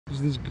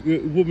this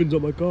woman's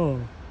on my car.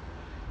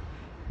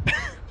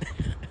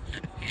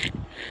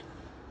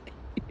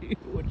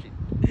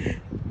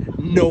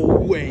 No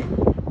way.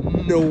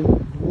 No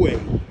way.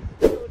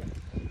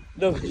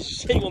 No, she's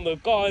sitting on the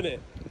car, innit?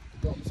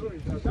 I'm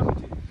sorry, that's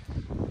damage.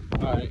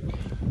 Alright.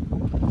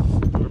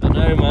 I don't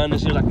know, man.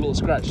 There's like a little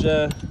scratch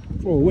there.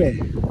 Bro, where?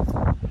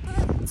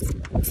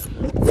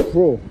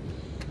 Bro,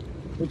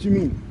 what do you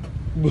mean?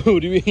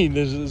 What do you mean?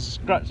 There's a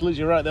scratch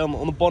literally right there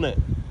on the bonnet.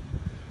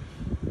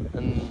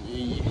 And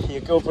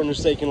your girlfriend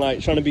was taking,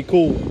 like, trying to be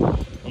cool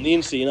on the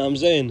Insta, you know what I'm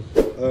saying?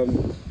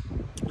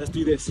 Let's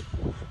do this.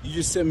 You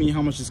just send me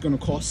how much it's gonna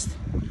cost.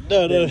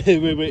 No, wait,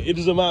 it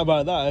doesn't matter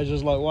about that. It's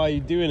just like, why are you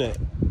doing it?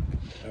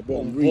 Bro,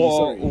 I'm really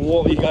sorry.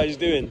 What are you guys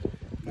doing?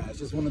 Nah, it's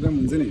just one of them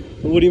ones, isn't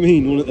it? What do you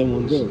mean, one of them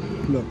ones? Bro,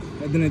 look,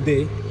 at the end of the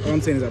day, what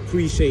I'm saying is I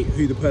appreciate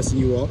who the person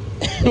you are.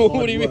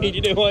 What do you mean?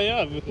 You know who I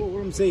am? Well,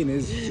 what I'm saying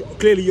is,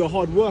 clearly you're a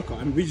hard worker,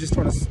 and we're just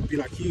trying to be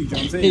like you, do you know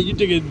what I'm saying?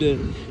 You're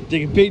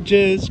taking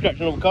pictures,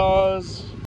 scratching up cars.